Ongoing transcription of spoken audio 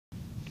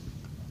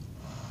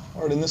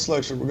All right, in this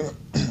lecture, we're going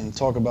to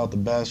talk about the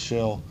bash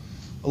shell.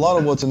 A lot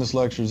of what's in this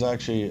lecture is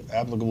actually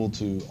applicable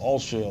to all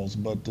shells,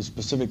 but the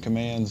specific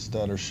commands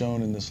that are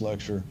shown in this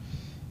lecture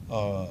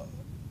uh,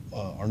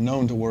 are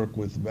known to work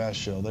with the bash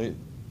shell.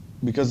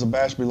 Because the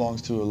bash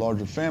belongs to a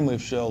larger family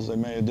of shells, they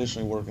may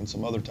additionally work in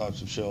some other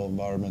types of shell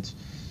environments,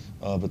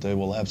 but they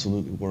will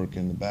absolutely work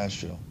in the bash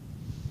shell.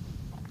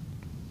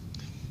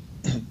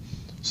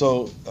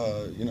 So,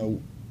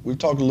 we've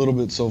talked a little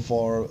bit so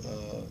far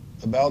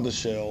about the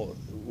shell.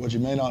 What you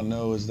may not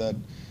know is that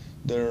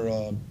there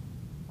are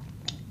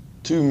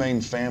two main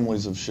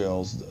families of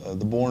shells.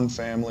 The Bourne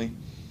family,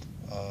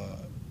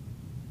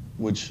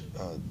 which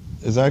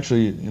is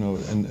actually,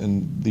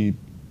 and the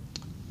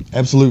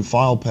absolute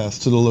file paths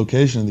to the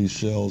location of these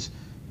shells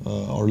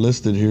are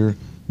listed here.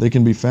 They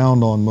can be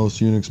found on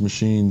most Unix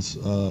machines,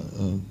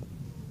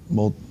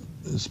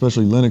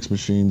 especially Linux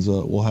machines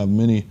will have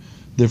many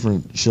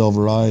different shell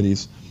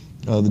varieties.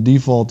 The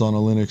default on a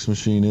Linux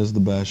machine is the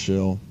bash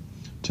shell,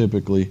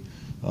 typically.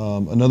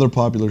 Another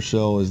popular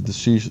shell is the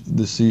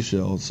C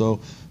shell. So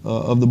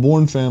of the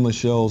Bourne family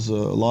shells, a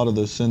lot of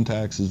the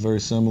syntax is very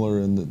similar,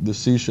 and the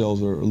C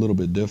shells are a little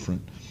bit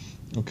different.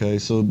 Okay,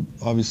 so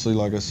obviously,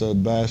 like I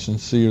said, bash and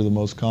C are the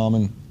most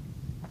common.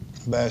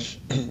 Bash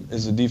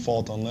is the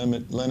default on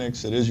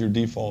Linux. It is your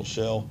default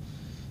shell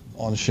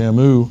on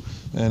Shamu,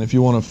 and if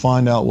you want to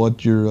find out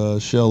what your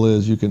shell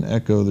is, you can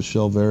echo the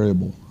shell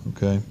variable.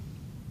 Okay.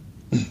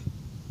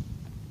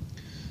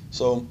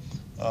 So,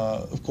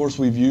 of course,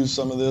 we've used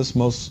some of this.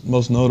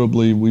 Most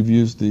notably, we've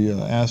used the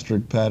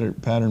asterisk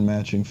pattern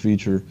matching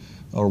feature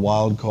or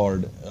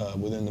wildcard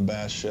within the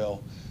bash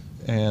shell,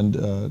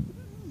 and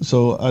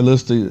so I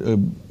list a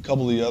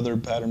couple of the other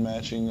pattern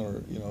matching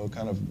or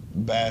kind of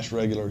bash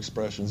regular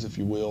expressions, if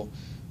you will.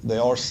 They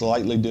are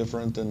slightly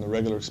different than the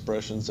regular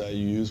expressions that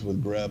you use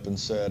with grep and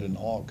set and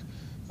awk.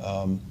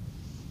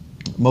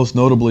 Most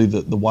notably,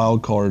 the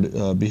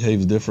wildcard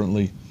behaves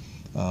differently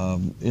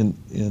in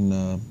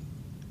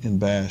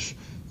bash.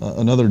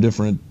 Another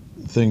different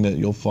thing that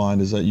you'll find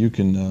is that you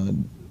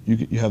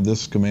have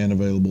this command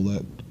available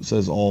that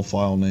says all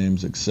file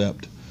names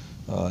except,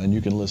 and you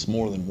can list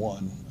more than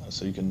one.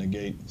 So you can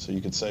negate. So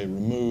you could say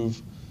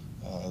remove,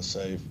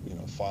 say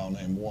file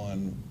name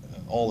 1,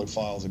 all the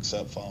files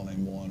except file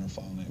name 1 or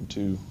file name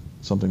 2,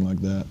 something like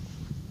that.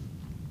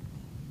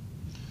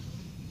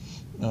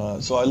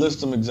 So I list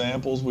some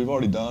examples. We've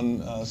already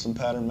done some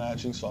pattern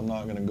matching, so I'm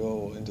not going to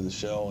go into the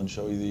shell and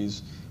show you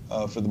these.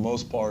 For the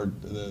most part,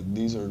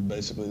 these are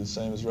basically the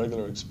same as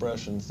regular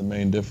expressions. The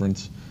main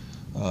difference,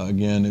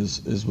 again,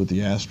 is with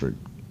the asterisk.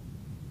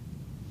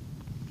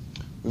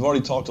 We've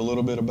already talked a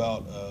little bit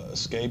about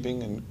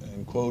escaping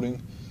and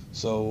quoting.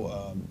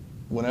 So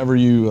whenever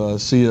you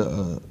see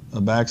a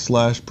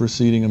backslash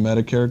preceding a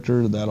meta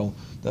character,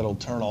 that'll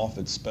turn off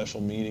its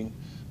special meaning.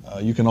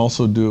 You can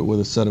also do it with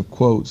a set of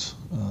quotes.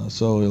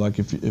 So like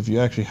if you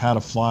actually had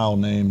a file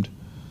named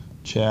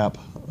chap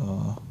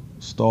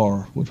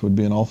star, which would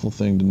be an awful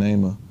thing to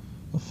name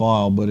a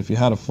file, but if you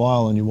had a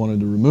file and you wanted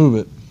to remove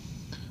it,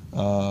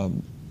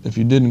 if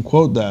you didn't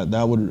quote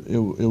that would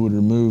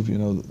remove,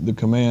 the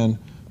command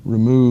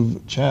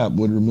remove chap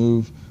would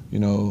remove,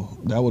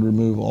 that would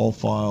remove all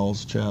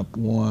files, chap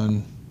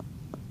 1,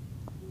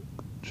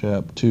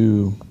 chap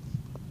 2,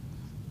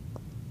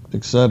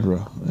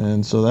 etc.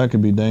 And so that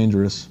could be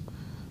dangerous.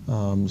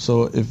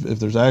 So if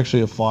there's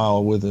actually a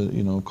file with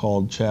a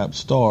called chap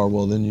star,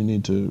 well then you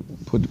need to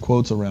put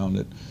quotes around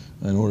it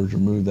in order to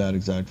remove that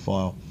exact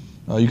file.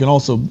 You can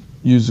also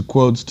use the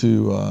quotes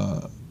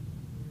to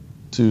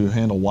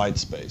handle white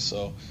space.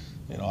 So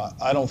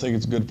I don't think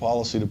it's good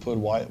policy to put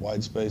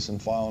white space in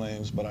file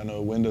names, but I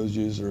know Windows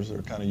users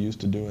are kind of used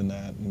to doing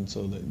that, and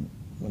so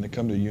when they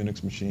come to a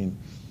Unix machine,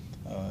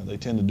 they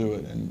tend to do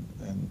it. And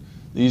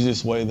the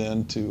easiest way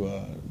then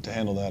to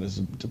handle that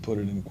is to put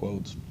it in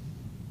quotes.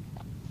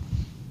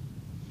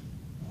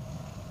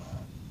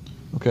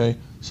 Okay,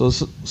 so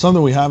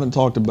something we haven't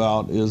talked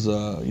about is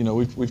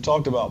we've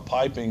talked about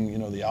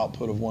piping the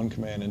output of one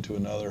command into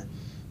another,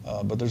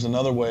 but there's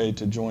another way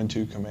to join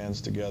two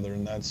commands together,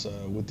 and that's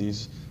with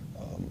these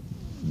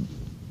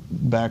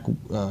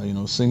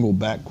single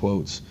back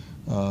quotes.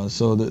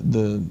 So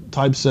the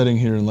typesetting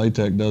here in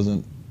LaTeX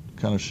doesn't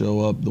kind of show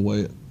up the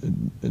way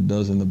it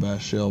does in the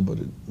bash shell, but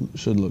it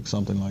should look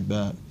something like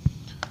that.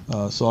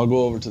 So I'll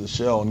go over to the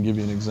shell and give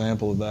you an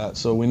example of that.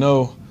 So we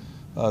know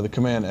the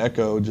command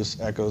echo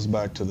just echoes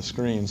back to the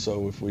screen.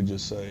 So if we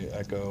just say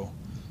echo,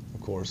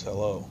 of course,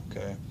 hello.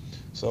 Okay.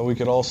 So we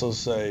could also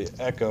say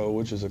echo,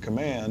 which is a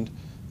command,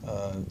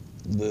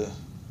 the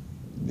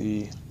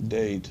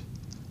date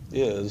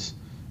is,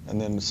 and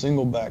then the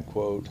single back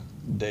quote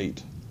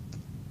date.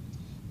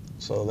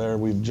 So there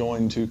we've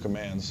joined two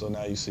commands. So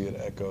now you see it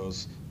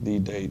echoes the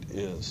date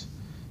is.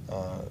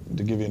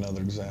 To give you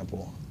another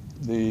example,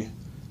 the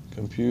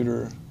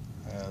computer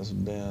has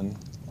been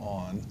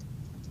on.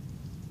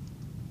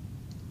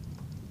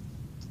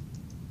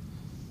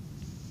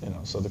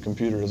 So the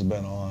computer has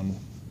been on,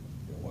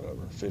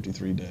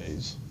 53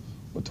 days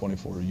with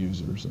 24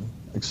 users,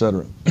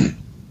 etc.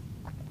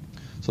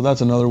 So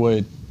that's another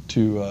way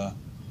to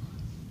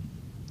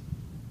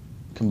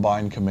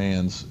combine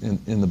commands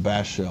in the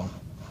bash shell.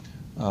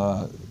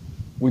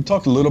 We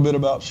talked a little bit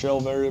about shell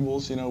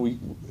variables. You know,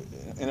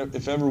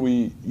 if ever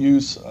we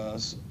use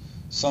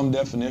some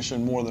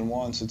definition more than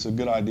once, it's a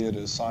good idea to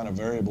assign a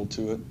variable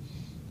to it,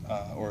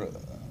 or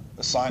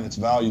assign its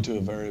value to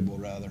a variable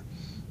rather,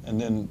 and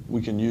then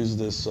we can use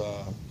this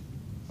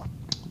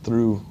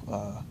through.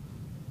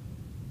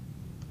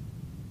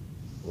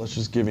 Let's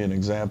just give you an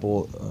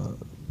example.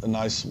 A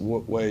nice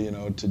way, you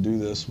know, to do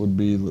this would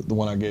be the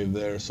one I gave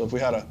there. So if we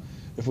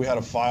had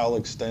a file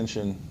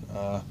extension,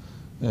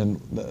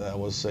 and that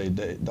was say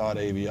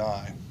 .avi,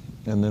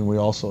 and then we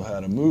also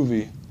had a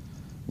movie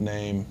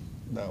name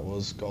that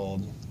was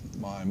called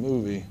my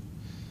movie,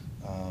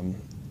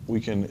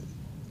 we can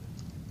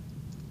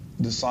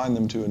assign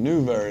them to a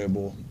new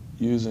variable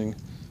using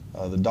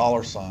the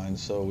 $.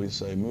 So we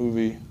say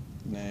movie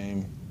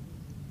name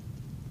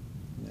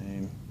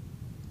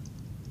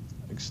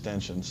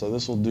extension. So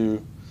this will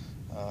do,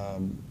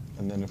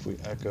 and then if we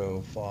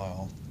echo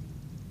file,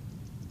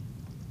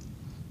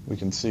 we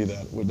can see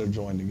that they're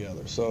joined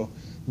together. So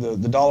the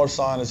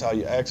 $. Is how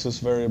you access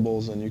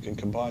variables, and you can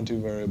combine two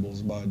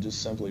variables by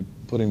just simply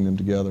putting them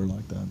together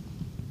like that.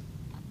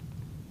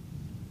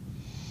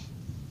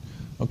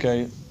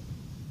 Okay,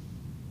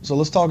 so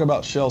let's talk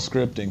about shell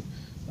scripting.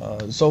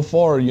 So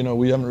far, you know,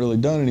 we haven't really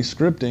done any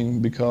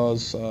scripting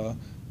because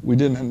we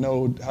didn't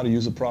know how to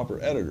use a proper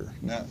editor.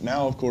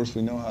 Now, of course,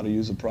 we know how to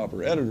use a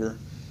proper editor,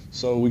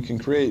 so we can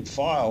create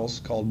files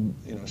called,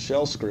 you know,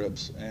 shell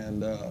scripts,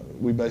 and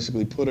we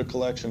basically put a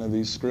collection of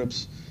these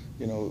scripts,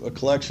 you know, a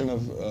collection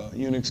of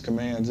Unix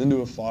commands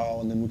into a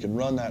file, and then we can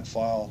run that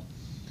file,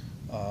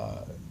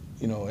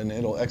 you know, and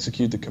it'll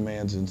execute the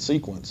commands in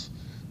sequence.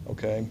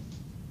 Okay,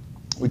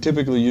 we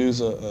typically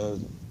use a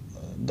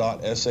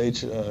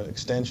 .sh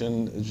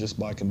extension just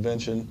by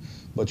convention,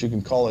 but you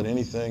can call it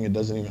anything. It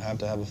doesn't even have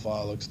to have a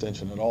file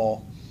extension at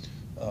all.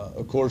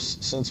 Of course,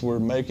 since we're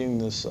making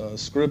this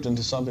script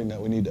into something that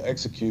we need to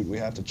execute, we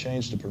have to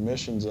change the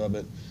permissions of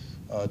it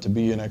to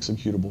be an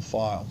executable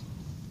file.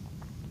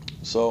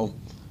 So,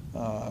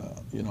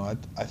 you know,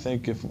 I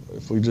think if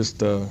we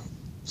just,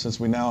 since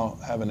we now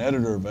have an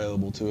editor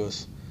available to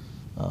us,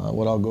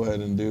 what I'll go ahead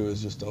and do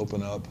is just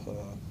open up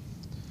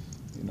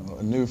you know,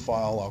 a new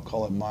file. I'll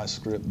call it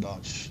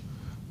myscript.sh,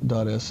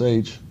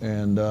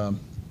 and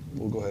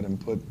we'll go ahead and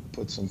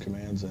put some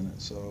commands in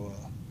it. So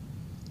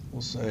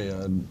we'll say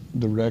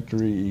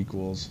directory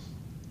equals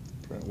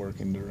print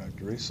working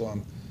directory. So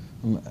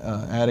I'm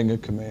adding a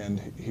command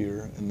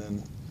here, and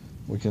then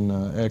we can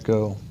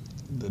echo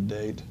the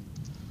date.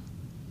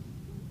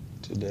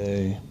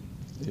 Today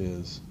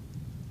is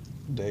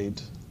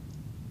date,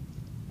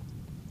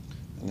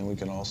 and then we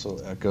can also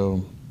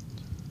echo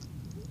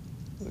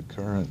the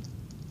current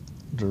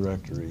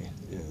directory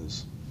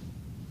is,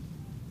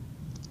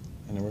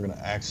 and then we're going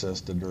to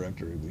access the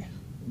directory,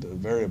 the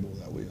variable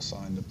that we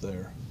assigned up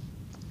there.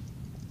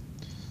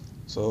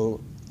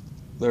 So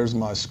there's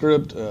my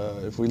script.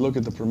 If we look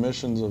at the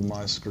permissions of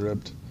my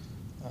script,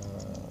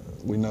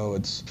 we know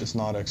it's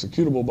not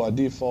executable by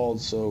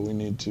default, so we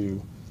need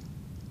to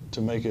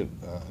make it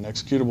an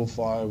executable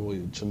file. We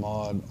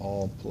chmod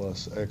all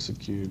plus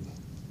execute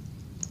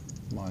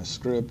my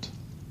script,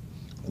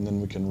 and then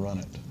we can run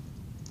it.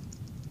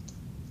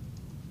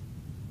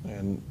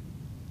 And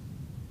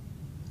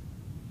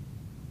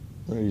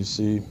there you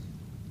see,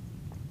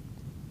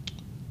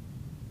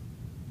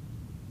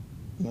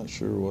 I'm not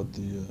sure what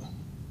the,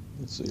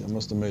 let's see, I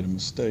must have made a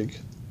mistake.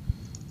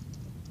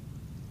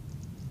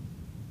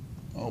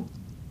 Oh,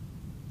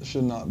 there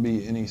should not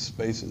be any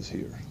spaces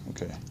here.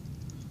 Okay,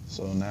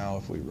 so now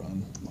if we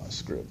run my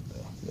script,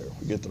 there,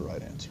 we get the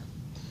right answer.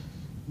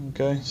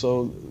 Okay,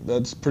 so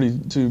that's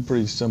two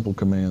pretty simple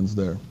commands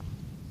there.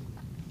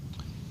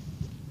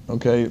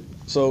 Okay,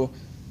 so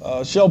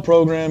shell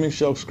programming,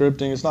 shell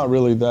scripting, it's not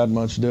really that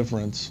much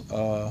difference,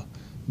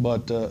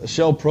 but a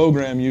shell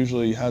program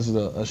usually has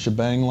a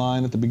shebang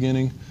line at the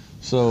beginning.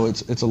 So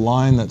it's a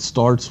line that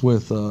starts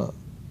with the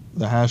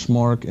hash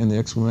mark and the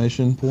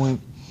exclamation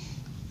point,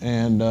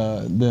 and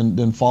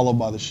then followed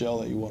by the shell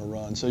that you want to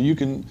run. So you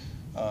can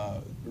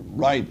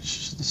write,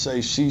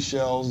 say, C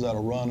shells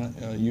that'll run,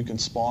 you can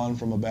spawn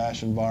from a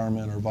bash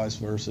environment, or vice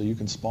versa. You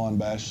can spawn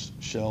bash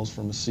shells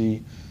from a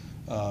C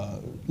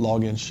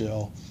login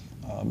shell.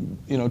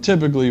 You know,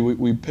 typically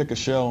we pick a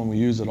shell and we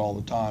use it all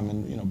the time,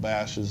 and you know,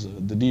 bash is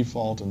the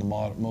default and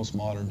the most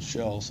modern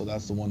shell, so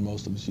that's the one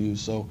most of us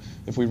use. So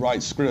if we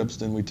write scripts,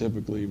 then we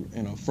typically,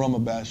 you know, from a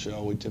bash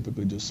shell, we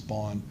typically just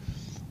spawn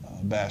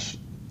bash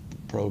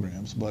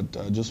programs. But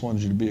just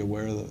wanted you to be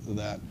aware of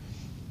that.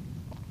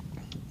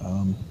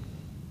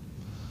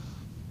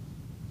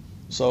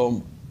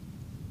 So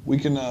we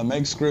can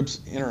make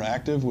scripts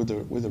interactive with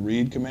a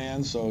read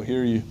command. So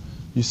here you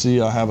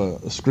see I have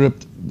a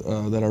script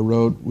that I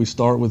wrote. We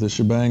start with a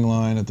shebang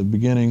line at the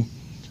beginning.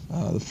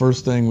 The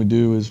first thing we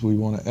do is we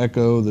want to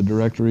echo the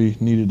directory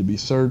needed to be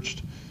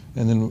searched,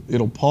 and then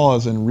it'll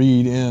pause and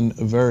read in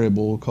a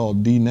variable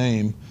called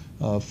dname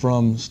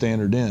from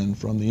standard in,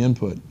 from the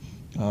input.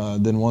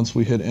 Then once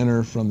we hit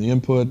enter from the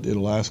input,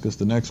 it'll ask us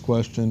the next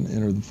question,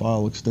 enter the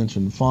file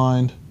extension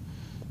defined,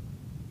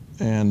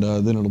 and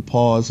then it'll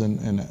pause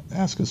and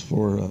ask us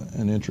for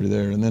an entry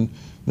there. And then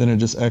it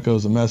just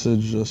echoes a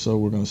message. So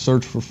we're going to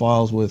search for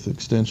files with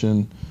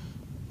extension,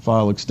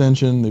 file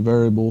extension, the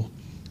variable,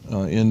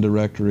 in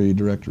directory,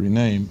 directory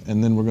name.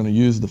 And then we're going to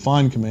use the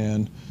find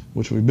command,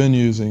 which we've been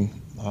using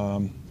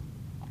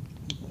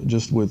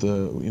just with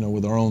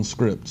with our own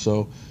script.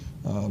 So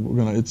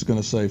it's going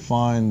to say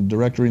find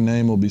directory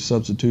name will be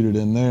substituted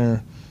in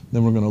there.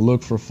 Then we're going to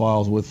look for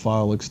files with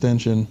file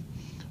extension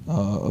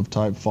of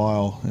type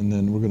file, and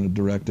then we're going to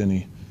direct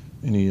any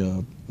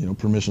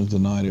permissions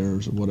denied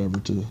errors or whatever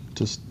to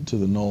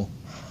the null,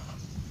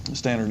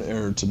 standard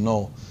error to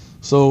null.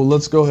 So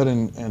let's go ahead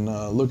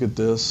and look at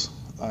this.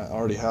 I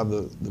already have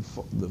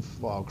the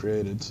file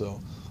created,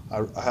 so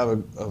I have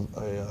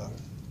a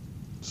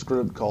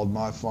script called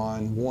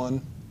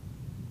myfind1.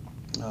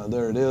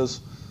 There it is.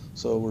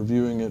 So we're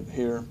viewing it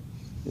here,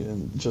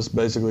 and just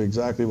basically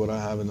exactly what I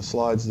have in the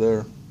slides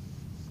there.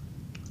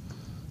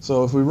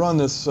 So if we run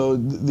this, so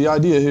the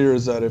idea here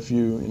is that if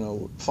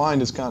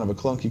find is kind of a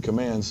clunky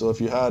command. So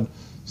if you had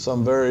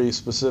some very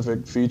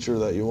specific feature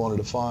that you wanted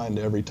to find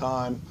every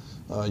time,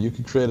 you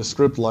could create a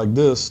script like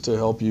this to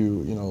help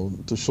you,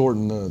 to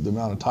shorten the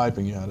amount of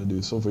typing you had to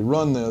do. So if we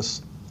run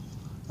this,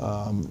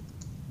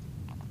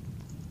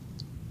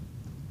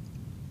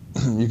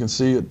 you can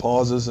see it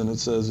pauses and it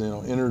says,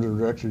 enter the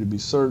directory to be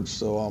searched.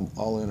 So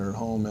I'll enter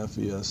home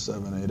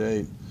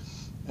FES788,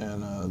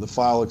 and the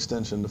file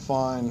extension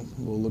defined.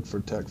 We'll look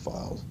for tech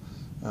files,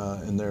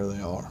 and there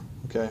they are.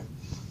 Okay,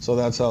 so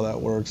that's how that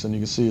works. And you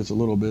can see it's a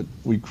little bit.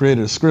 We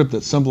created a script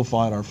that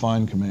simplified our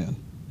find command.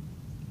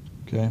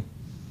 Okay.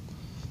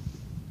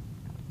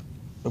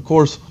 Of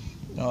course,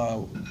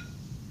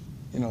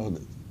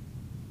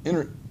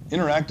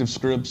 interactive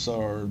scripts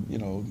are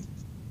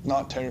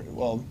not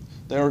well.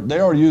 They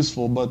are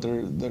useful, but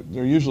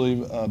they're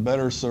usually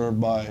better served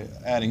by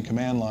adding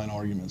command line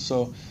arguments.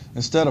 So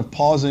instead of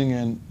pausing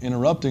and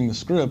interrupting the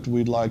script,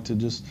 we'd like to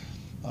just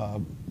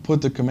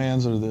put the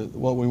commands or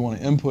what we want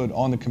to input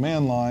on the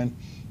command line,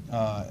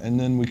 and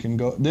then we can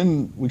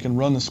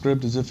run the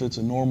script as if it's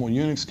a normal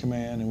Unix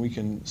command, and we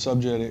can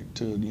subject it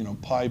to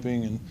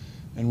piping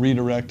and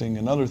redirecting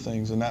and other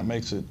things, and that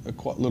makes it a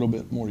little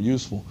bit more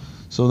useful.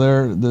 So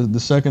there, the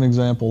second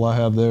example I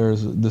have there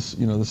is this,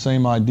 the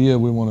same idea.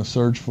 We want to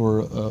search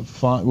for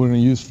we're going to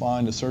use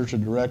find to search a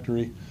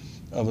directory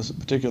of a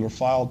particular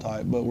file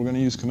type, but we're going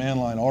to use command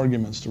line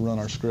arguments to run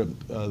our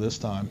script this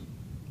time.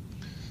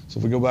 So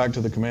if we go back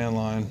to the command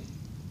line,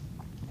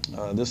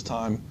 this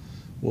time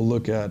we'll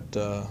look at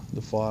the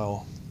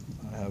file.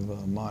 I have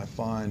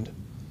myfind2,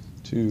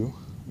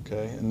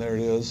 okay, and there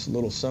it is, a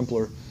little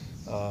simpler.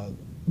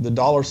 The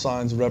dollar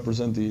signs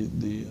represent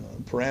the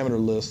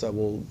parameter list that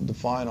will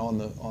define or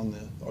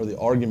the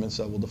arguments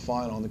that will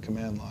define on the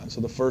command line. So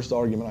the first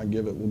argument I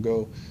give it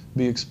will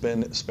be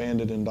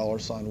expanded in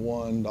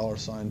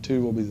 $1,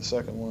 $2 will be the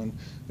second one.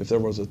 If there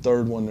was a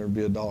third one, there'd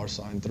be a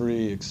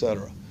 $3,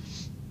 etc.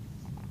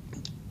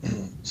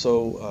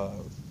 So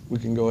we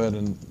can go ahead,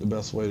 and the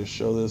best way to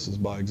show this is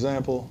by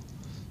example.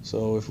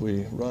 So if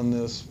we run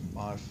this,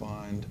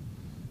 myfind2,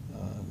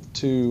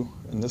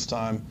 and this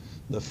time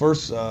the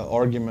first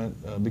argument,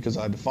 because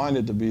I defined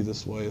it to be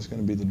this way, is going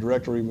to be the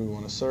directory we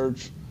want to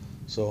search.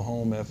 So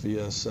home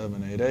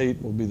FES788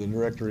 will be the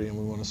directory, and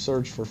we want to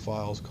search for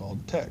files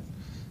called tech.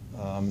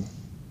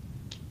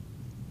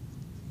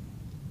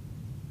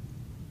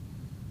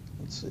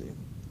 Let's see.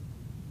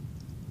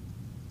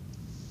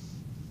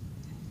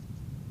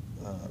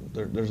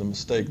 There's a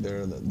mistake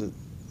there.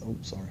 Oh,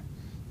 sorry.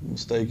 The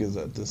mistake is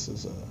that this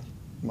is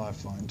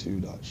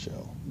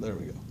myfind2.shell. There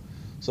we go.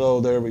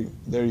 So there you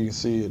can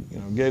see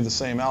it, gave the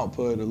same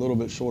output, a little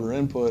bit shorter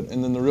input,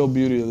 and then the real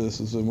beauty of this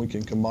is that we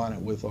can combine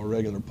it with our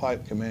regular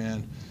pipe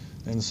command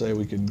and say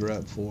we could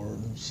grep for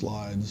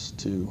slides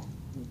 2,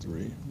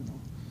 3.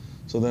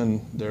 So then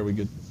there we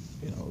get,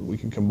 we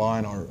can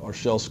combine our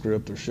shell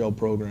script or shell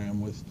program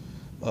with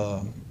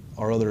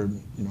our other,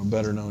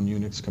 better known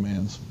Unix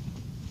commands.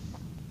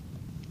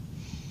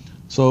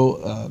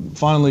 So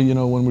finally,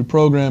 when we're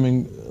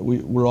programming,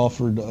 we're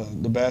offered,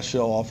 the bash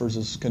shell offers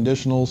us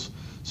conditionals.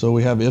 So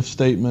we have if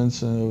statements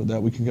that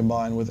we can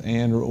combine with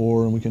and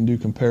or, and we can do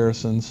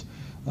comparisons.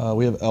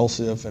 We have else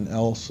if and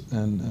else,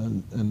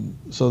 and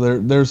so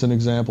there's an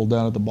example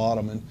down at the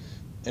bottom. And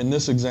in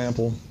this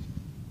example,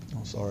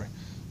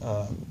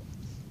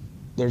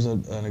 there's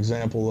an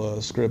example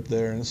script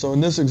there. And so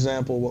in this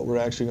example, what we're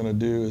actually going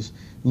to do is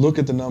look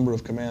at the number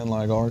of command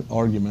line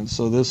arguments.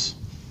 So this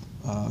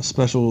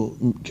special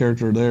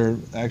character there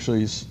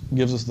actually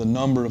gives us the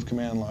number of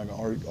command line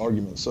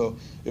arguments. So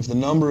if the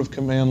number of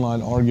command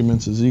line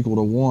arguments is equal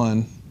to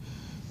 1,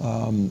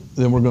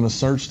 then we're going to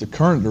search the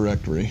current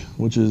directory,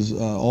 which is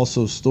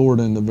also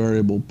stored in the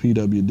variable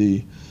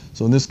pwd.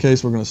 So in this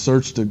case, we're going to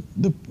search we're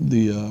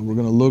going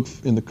to look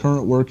in the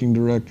current working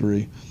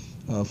directory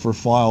for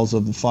files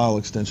of the file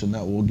extension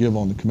that we'll give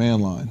on the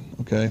command line.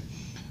 Okay.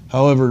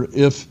 However,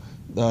 if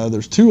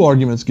there's 2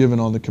 arguments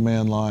given on the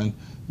command line,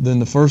 then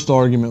the first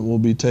argument will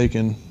be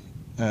taken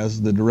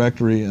as the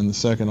directory, and the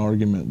second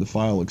argument the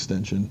file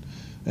extension.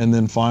 And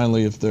then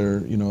finally, if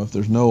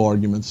there's no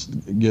arguments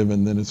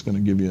given, then it's going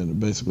to give you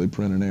basically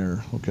print an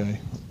error, okay,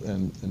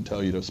 and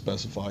tell you to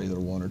specify either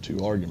one or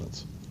two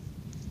arguments.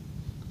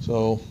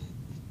 So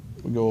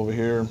we go over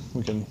here.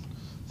 We can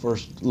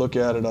first look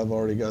at it. I've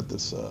already got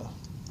this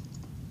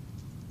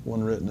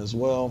one written as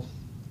well.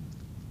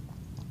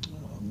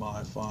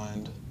 My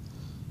find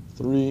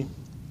 3.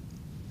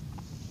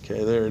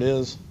 Okay, there it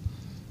is.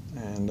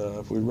 And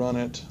if we run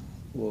it,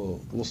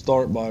 we'll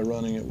start by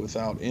running it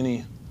without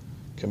any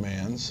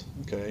commands.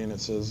 Okay, and it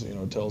says,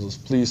 it tells us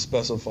please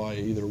specify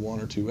either one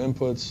or two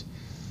inputs.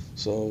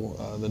 So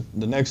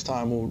the next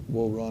time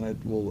we'll run it,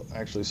 we'll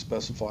actually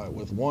specify it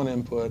with one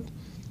input.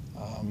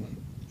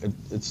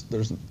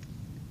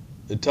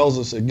 It tells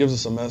us, it gives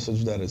us a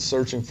message that it's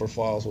searching for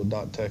files with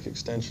 .tex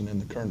extension in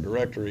the current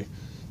directory.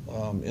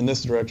 In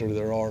this directory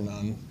there are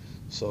none,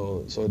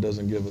 so it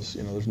doesn't give us,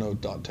 there's no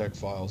 .tex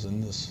files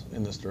in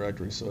this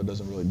directory, so it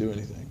doesn't really do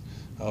anything.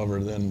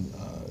 However, then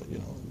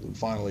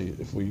finally,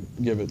 if we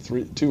give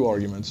it two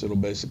arguments, it'll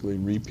basically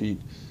repeat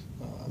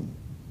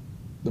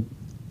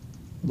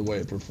the way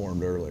it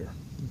performed earlier.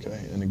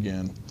 Okay, and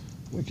again,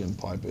 we can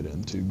pipe it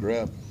into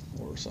grep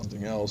or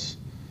something else.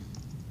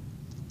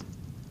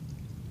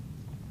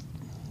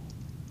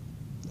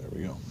 There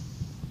we go.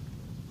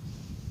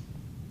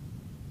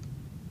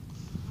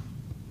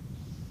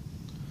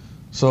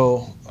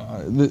 So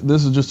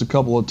this is just a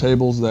couple of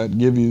tables that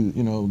give you,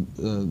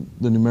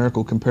 the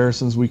numerical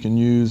comparisons we can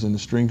use and the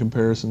string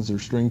comparisons or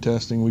string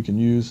testing we can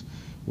use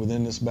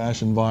within this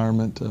bash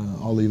environment.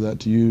 I'll leave that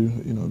to you,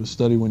 to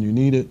study when you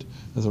need it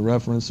as a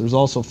reference. There's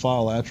also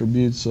file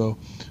attributes, so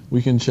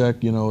we can check,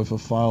 if a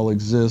file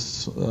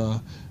exists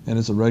and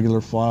it's a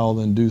regular file,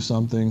 then do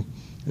something.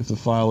 If the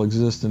file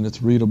exists and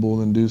it's readable,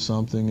 then do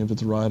something. If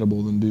it's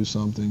writable, then do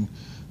something,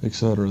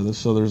 etc.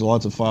 So there's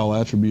lots of file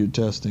attribute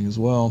testing as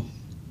well.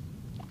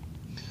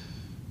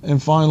 And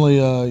finally,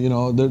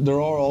 there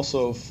are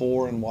also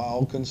for and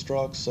while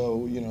constructs.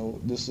 So,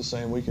 this is the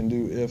same. We can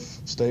do if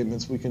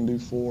statements. We can do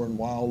for and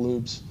while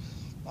loops.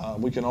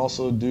 We can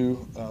also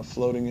do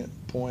floating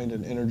point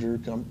and integer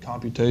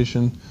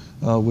computation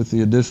with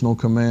the additional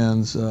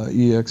commands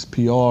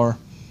expr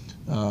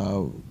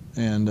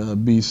and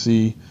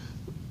bc.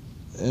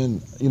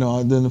 And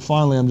then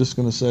finally, I'm just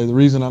going to say the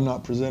reason I'm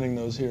not presenting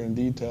those here in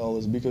detail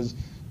is because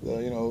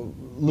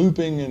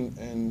looping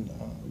and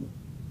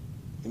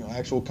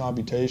actual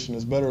computation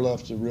is better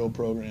left to real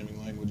programming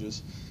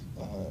languages,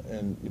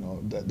 and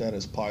that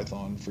is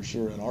Python for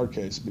sure in our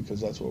case,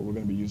 because that's what we're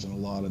going to be using a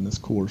lot in this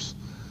course.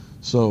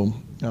 So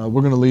we're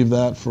going to leave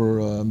that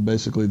for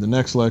basically the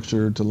next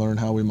lecture to learn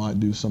how we might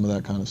do some of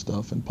that kind of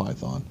stuff in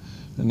Python.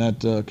 And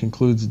that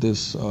concludes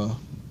this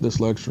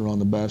lecture on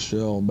the bash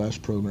shell,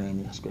 bash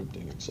programming,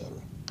 scripting, etc.